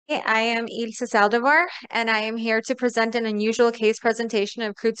I am Ilse Saldivar, and I am here to present an unusual case presentation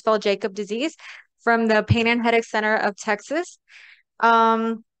of creutzfeldt-jakob disease from the Pain and Headache Center of Texas.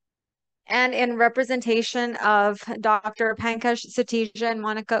 Um, and in representation of Dr. Pankaj Satija and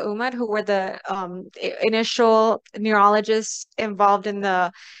Monica Umad, who were the initial neurologists involved in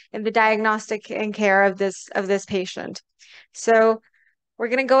the diagnostic and care of this patient. So we're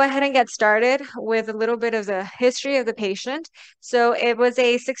going to go ahead and get started with a little bit of the history of the patient. So it was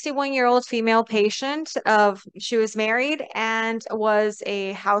a 61-year-old female patient. She was married and was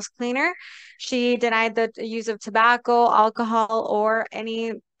a house cleaner. She denied the use of tobacco, alcohol, or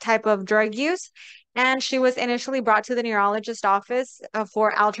any type of drug use. And she was initially brought to the neurologist office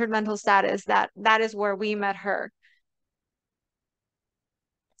for altered mental status. That is where we met her.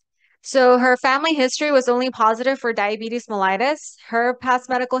 So her family history was only positive for diabetes mellitus. Her past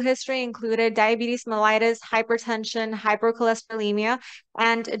medical history included diabetes mellitus, hypertension, hypercholesterolemia,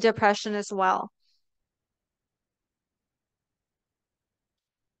 and depression as well.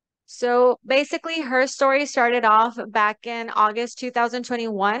 So basically, her story started off back in August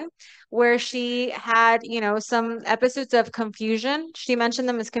 2021, where she had, some episodes of confusion. She mentioned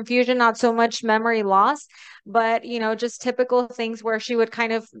them as confusion, not so much memory loss, but, just typical things where she would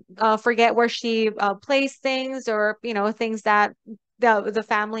kind of forget where she placed things or, things that the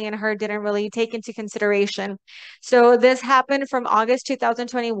family and her didn't really take into consideration. So this happened from August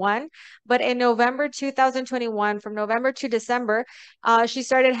 2021, but in November 2021, from November to December, she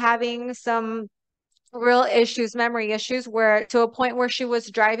started having some real issues, memory issues, where to a point where she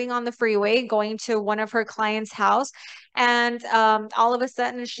was driving on the freeway going to one of her clients' house. And all of a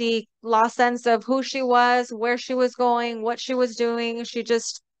sudden, she lost sense of who she was, where she was going, what she was doing. She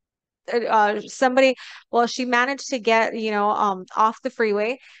just somebody well she managed to get off the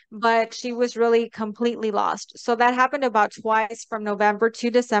freeway, but she was really completely lost. So that happened about twice from November to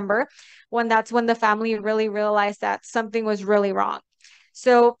December, that's when the family really realized that something was really wrong.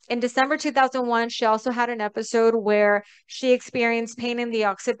 So in December 2001, she also had an episode where she experienced pain in the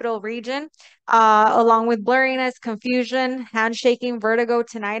occipital region, along with blurriness, confusion, hand shaking, vertigo,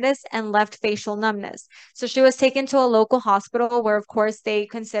 tinnitus, and left facial numbness. So she was taken to a local hospital where, of course, they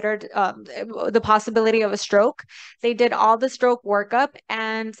considered the possibility of a stroke. They did all the stroke workup,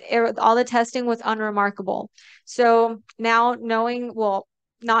 and all the testing was unremarkable. So now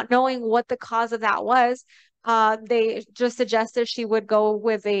not knowing what the cause of that was, they just suggested she would go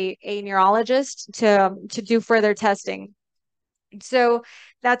with a neurologist to do further testing. So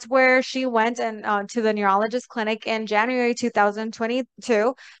that's where she went and to the neurologist clinic in January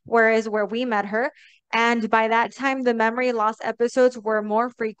 2022, where we met her. And by that time, the memory loss episodes were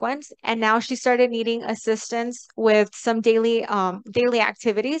more frequent, and now she started needing assistance with some daily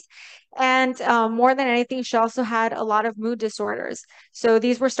activities. And more than anything, she also had a lot of mood disorders. So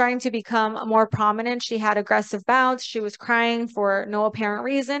these were starting to become more prominent. She had aggressive bouts. She was crying for no apparent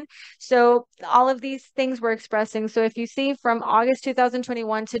reason. So all of these things were expressing. So if you see from August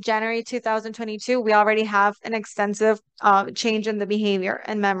 2021 to January 2022, we already have an extensive change in the behavior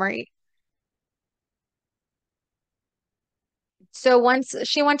and memory. So once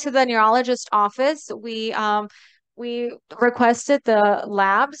she went to the neurologist office, we requested the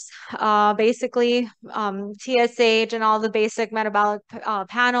labs, basically TSH and all the basic metabolic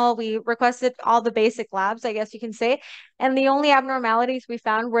panel. We requested all the basic labs, I guess you can say. And the only abnormalities we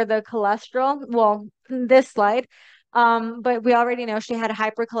found were the cholesterol. Well, this slide. But we already know she had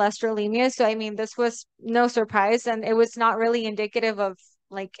hypercholesterolemia. So, I mean, this was no surprise, and it was not really indicative of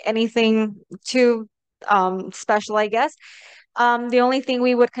like anything too special, I guess. The only thing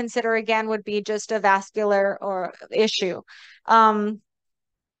we would consider again would be just a vascular or issue. Um,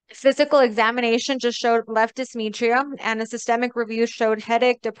 Physical examination just showed left dysmetria, and a systemic review showed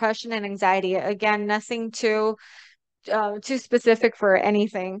headache, depression, and anxiety. Again, nothing too specific for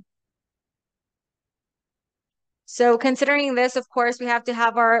anything. So considering this, of course, we have to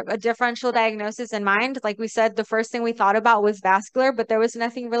have our differential diagnosis in mind. Like we said, the first thing we thought about was vascular, but there was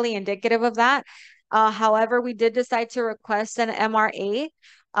nothing really indicative of that. However, we did decide to request an MRA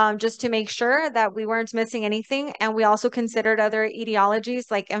just to make sure that we weren't missing anything. And we also considered other etiologies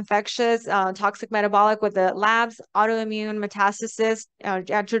like infectious, toxic metabolic with the labs, autoimmune, metastasis,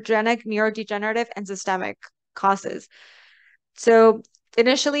 iatrogenic, neurodegenerative, and systemic causes. So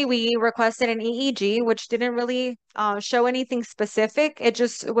initially, we requested an EEG, which didn't really show anything specific. It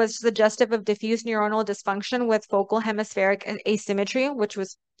just was suggestive of diffuse neuronal dysfunction with focal hemispheric asymmetry, which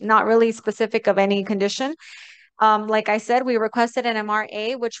was not really specific of any condition. Like I said, we requested an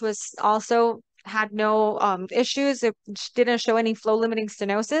MRA, which was also had no issues. It didn't show any flow limiting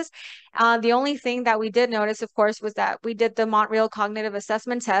stenosis. The only thing that we did notice, of course, was that we did the Montreal Cognitive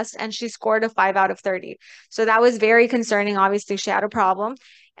Assessment Test and she scored a 5 out of 30. So that was very concerning. Obviously, she had a problem.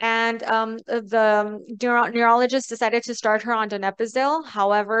 And the neurologist decided to start her on donepezil.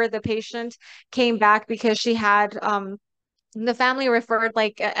 However, the patient came back because she had the family referred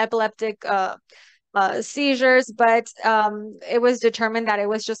like epileptic seizures, but it was determined that it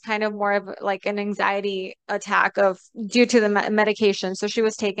was just kind of more of like an anxiety attack of due to the medication. So she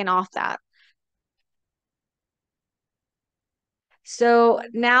was taken off that. So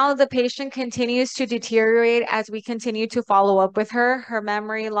now the patient continues to deteriorate as we continue to follow up with her. Her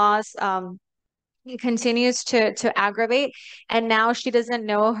memory loss, it continues to aggravate, and now she doesn't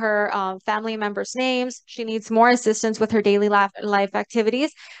know her family members' names. She needs more assistance with her daily life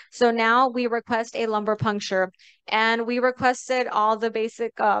activities. So now we request a lumbar puncture, and we requested all the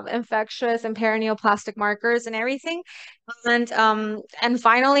basic infectious and perineoplastic markers and everything. And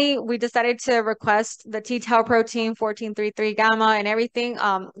finally, we decided to request the T-tau protein 1433 gamma and everything,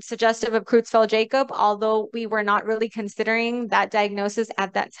 suggestive of creutzfeldt-jakob, although we were not really considering that diagnosis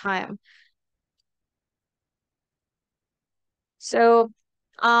at that time. So,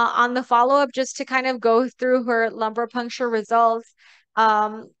 on the follow-up, just to kind of go through her lumbar puncture results,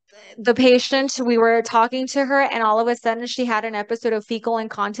 um, the patient, we were talking to her, and all of a sudden she had an episode of fecal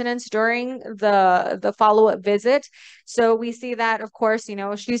incontinence during the follow-up visit. So we see that, of course,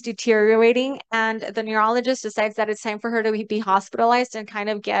 she's deteriorating, and the neurologist decides that it's time for her to be hospitalized and kind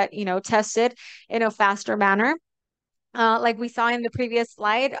of get, tested in a faster manner. Like we saw in the previous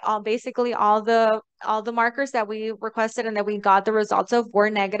slide, basically all the markers that we requested and that we got the results of were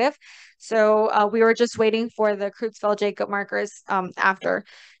negative. So we were just waiting for the Creutzfeldt-Jakob markers after.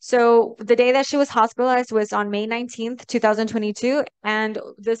 So the day that she was hospitalized was on May 19th, 2022, and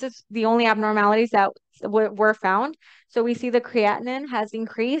this is the only abnormalities that were found. So we see the creatinine has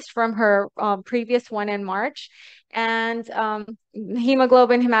increased from her previous one in March, and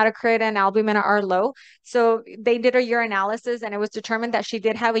hemoglobin, hematocrit, and albumin are low. So they did a urinalysis and it was determined that she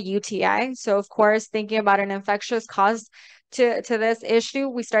did have a UTI. So of course, thinking about an infectious cause to this issue,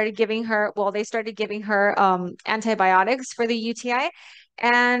 we started giving her, well, they started giving her antibiotics for the UTI.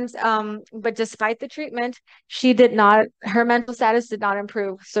 And but despite the treatment, her mental status did not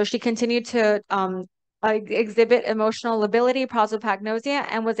improve. So she continued to exhibit emotional lability, prosopagnosia,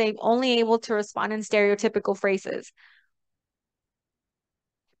 and was only able to respond in stereotypical phrases.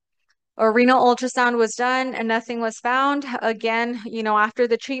 A renal ultrasound was done and nothing was found. Again, after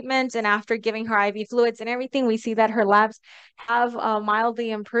the treatment and after giving her IV fluids and everything, we see that her labs have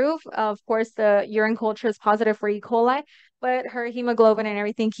mildly improved. Of course, the urine culture is positive for E. coli, but her hemoglobin and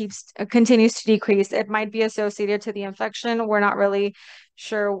everything continues to decrease. It might be associated to the infection. We're not really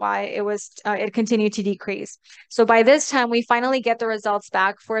sure why it continued to decrease. So by this time, we finally get the results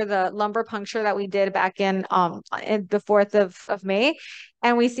back for the lumbar puncture that we did back in the 4th of May.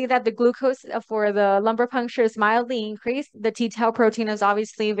 And we see that the glucose for the lumbar puncture is mildly increased. The T-tau protein is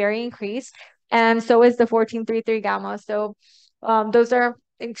obviously very increased, and so is the 1433 gamma. So those are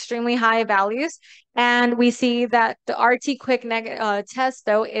extremely high values. And we see that the RT-QuIC test,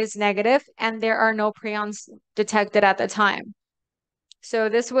 though, is negative, and there are no prions detected at the time. So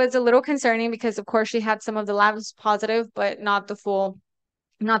this was a little concerning because, of course, she had some of the labs positive, but not the full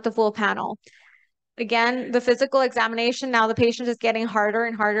panel. Again, the physical examination, now the patient is getting harder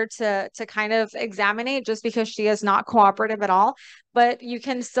and harder to kind of examine just because she is not cooperative at all. But you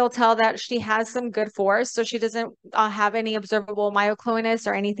can still tell that she has some good force. So she doesn't have any observable myoclonus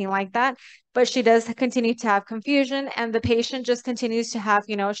or anything like that. But she does continue to have confusion. And the patient just continues to have,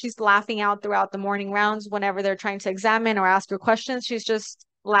 she's laughing out throughout the morning rounds whenever they're trying to examine or ask her questions. She's just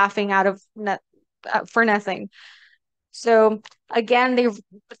laughing out of for nothing. So again,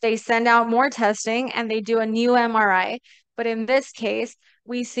 they send out more testing and they do a new MRI. But in this case,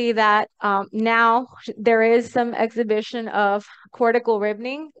 we see that now there is some exhibition of cortical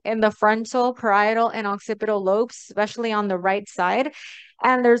ribbing in the frontal, parietal, and occipital lobes, especially on the right side.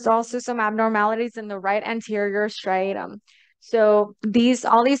 And there's also some abnormalities in the right anterior striatum. So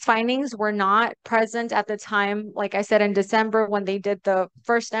all these findings were not present at the time, like I said, in December when they did the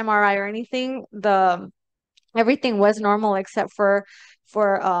first MRI or anything. Everything was normal except for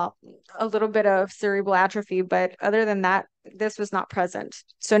a little bit of cerebral atrophy, but other than that, this was not present.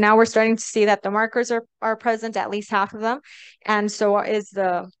 So now we're starting to see that the markers are present, at least half of them, and so is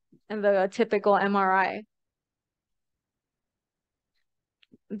the typical MRI.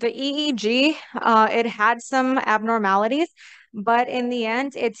 The EEG, it had some abnormalities. but in the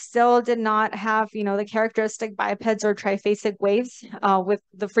end, it still did not have, the characteristic bipeds or triphasic waves with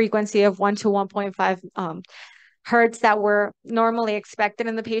the frequency of 1 to 1.5 hertz that were normally expected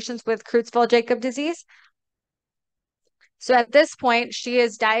in the patients with Creutzfeldt-Jakob disease. So at this point, she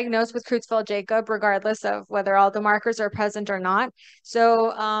is diagnosed with Creutzfeldt-Jakob, regardless of whether all the markers are present or not.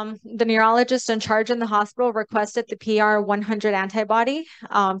 So the neurologist in charge in the hospital requested the PR100 antibody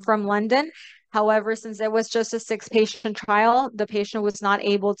from London. However, since it was just a 6-patient trial, the patient was not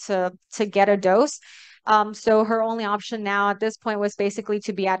able to get a dose. So her only option now at this point was basically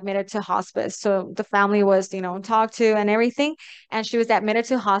to be admitted to hospice. So the family was, talked to and everything, and she was admitted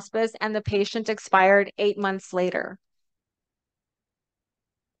to hospice, and the patient expired 8 months later.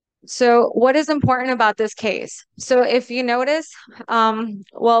 So what is important about this case? So if you notice,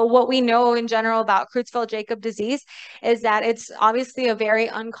 well, what we know in general about Creutzfeldt-Jakob disease is that it's obviously a very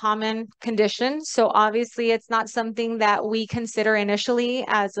uncommon condition. So obviously it's not something that we consider initially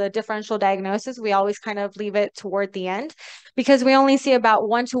as a differential diagnosis. We always kind of leave it toward the end because we only see about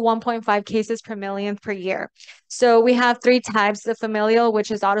 1 to 1.5 cases per million per year. So we have 3 types: the familial,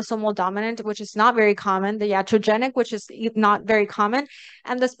 which is autosomal dominant, which is not very common; the iatrogenic, which is not very common;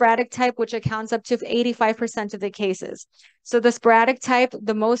 and the sporadic type, which accounts up to 85% of the cases. So the sporadic type,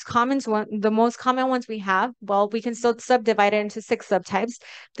 the most common ones we have, well, we can still subdivide it into 6 subtypes.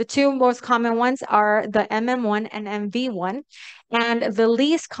 The 2 most common ones are the MM1 and MV1, and the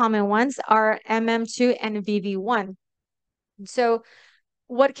least common ones are MM2 and VV1. So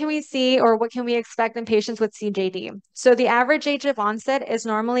what can we see or what can we expect in patients with CJD? So the average age of onset is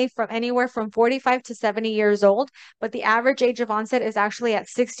normally from anywhere from 45 to 70 years old, but the average age of onset is actually at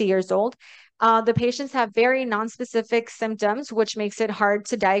 60 years old. The patients have very nonspecific symptoms, which makes it hard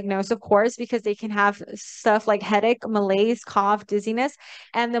to diagnose, of course, because they can have stuff like headache, malaise, cough, dizziness.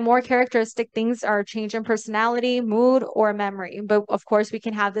 And the more characteristic things are change in personality, mood, or memory. But of course, we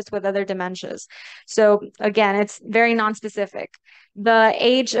can have this with other dementias. So again, it's very nonspecific. The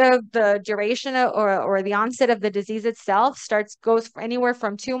age of the duration or the onset of the disease itself goes anywhere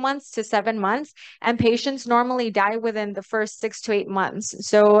from 2 months to 7 months, and patients normally die within the first 6 to 8 months.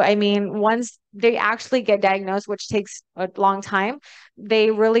 So, I mean, once they actually get diagnosed, which takes a long time,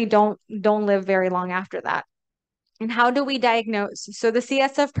 they really don't live very long after that. And how do we diagnose? So the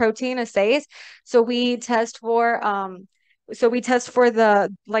CSF protein assays. So we test for the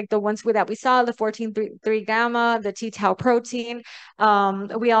ones that we saw, the 14-3 gamma, the t-tau protein.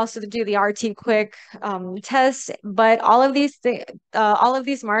 We also do the RT quick test, but all of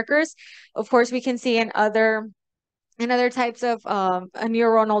these markers, of course, we can see in other types of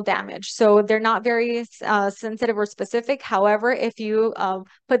neuronal damage. So they're not very sensitive or specific. However, if you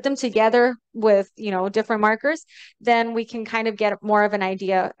put them together with, different markers, then we can kind of get more of an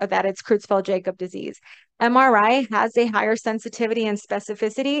idea that it's Creutzfeldt-Jakob disease. MRI has a higher sensitivity and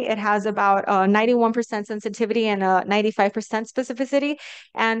specificity. It has about 91% sensitivity and 95% specificity.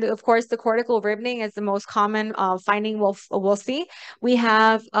 And of course, the cortical ribbing is the most common finding we'll see. We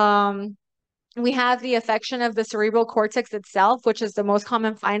have the affection of the cerebral cortex itself, which is the most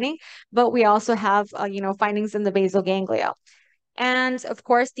common finding, but we also have, findings in the basal ganglia. And of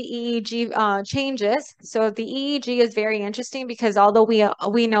course, the EEG changes. So the EEG is very interesting because although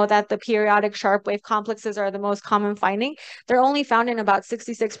we know that the periodic sharp wave complexes are the most common finding, they're only found in about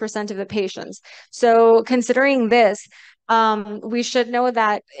 66% of the patients. So considering this, we should know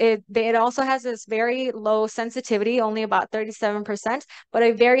that it also has this very low sensitivity, only about 37%, but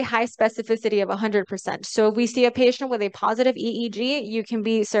a very high specificity of 100%. So if we see a patient with a positive EEG, you can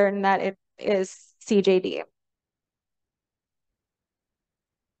be certain that it is CJD.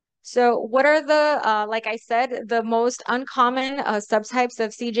 So what are like I said, the most uncommon subtypes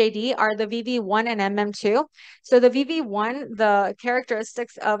of CJD are the VV1 and MM2. So the VV1, the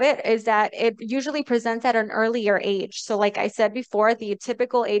characteristics of it is that it usually presents at an earlier age. So like I said before, the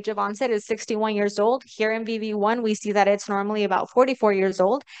typical age of onset is 61 years old. Here in VV1, we see that it's normally about 44 years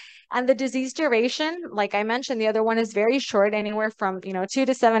old. And the disease duration, like I mentioned, the other one is very short, anywhere from 2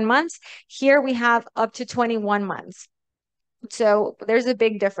 to 7 months. Here we have up to 21 months. So there's a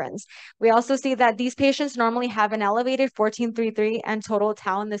big difference. We also see that these patients normally have an elevated 14-3 and total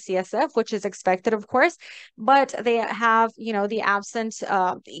tau in the CSF, which is expected, of course, but they have, the absent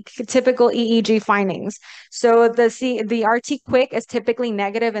typical EEG findings. So the RT quick is typically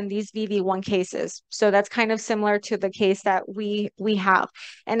negative in these VV1 cases. So that's kind of similar to the case that we have.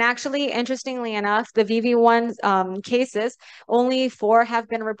 And actually, interestingly enough, the VV1 cases, only 4 have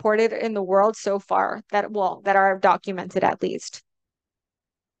been reported in the world so far that are documented at least.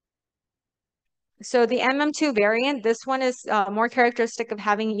 So the MM2 variant, this one is more characteristic of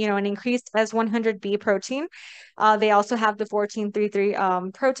having, an increased S100B protein. They also have the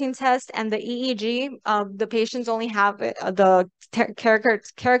 1433 protein test, and the EEG. The patients only have the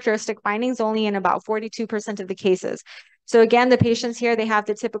characteristic findings only in about 42% of the cases. So again, the patients here, they have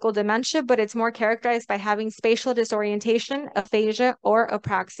the typical dementia, but it's more characterized by having spatial disorientation, aphasia, or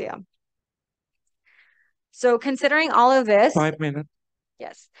apraxia. So considering all of this, 5 minutes.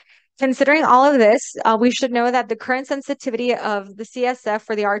 yes. Considering all of this, we should know that the current sensitivity of the CSF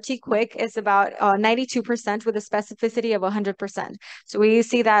for the RT-QuIC is about 92% with a specificity of 100%. So we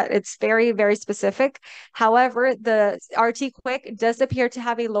see that it's very, very specific. However, the RT-QuIC does appear to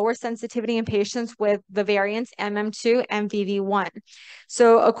have a lower sensitivity in patients with the variants MM2 and VV1.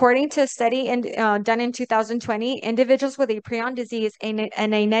 So according to a study done in 2020, individuals with a prion disease and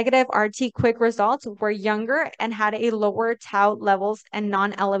a negative RT-QuIC results were younger and had a lower tau levels and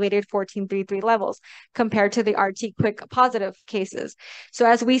non-elevated 1433 levels compared to the RT-QuIC positive cases. So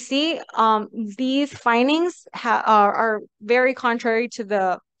as we see, these findings are very contrary to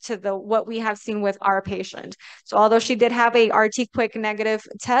the what we have seen with our patient. So although she did have a RT-QuIC negative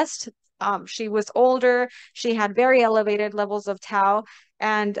test, she was older, she had very elevated levels of tau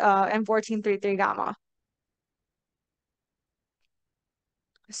and 1433 gamma.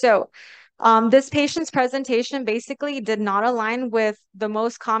 So this patient's presentation basically did not align with the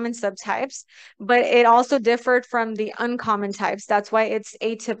most common subtypes, but it also differed from the uncommon types. That's why it's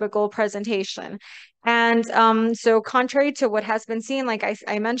atypical presentation. And so contrary to what has been seen, like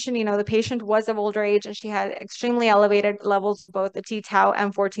I mentioned, the patient was of older age and she had extremely elevated levels of both the t-tau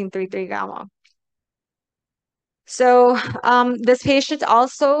and 1433 gamma. So this patient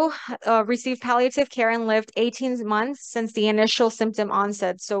also received palliative care and lived 18 months since the initial symptom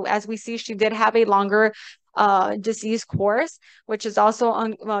onset. So as we see, she did have a longer disease course, which is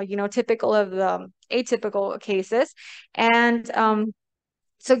also typical of the atypical cases. And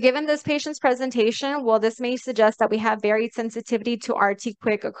so given this patient's presentation, well, this may suggest that we have varied sensitivity to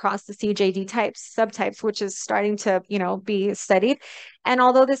RT-QuIC across the CJD subtypes, which is starting to, be studied. And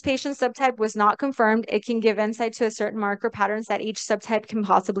although this patient's subtype was not confirmed, it can give insight to a certain marker patterns that each subtype can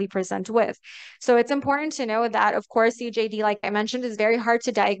possibly present with. So it's important to know that, of course, CJD, like I mentioned, is very hard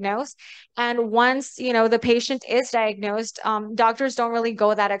to diagnose. And once, the patient is diagnosed, doctors don't really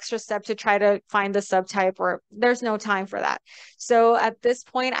go that extra step to try to find the subtype, or there's no time for that. So at this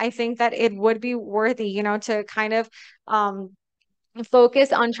point, I think that it would be worthy, to kind of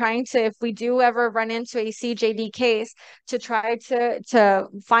focus on trying to, if we do ever run into a CJD case, to try to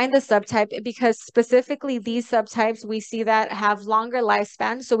find the subtype, because specifically these subtypes we see that have longer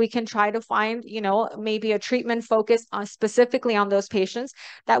lifespan, so we can try to find maybe a treatment focus on specifically on those patients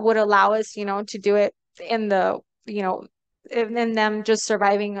that would allow us to do it in the in them just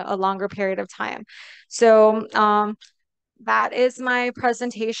surviving a longer period of time. So that is my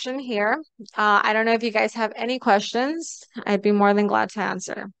presentation here. I don't know if you guys have any questions. I'd be more than glad to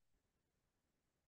answer.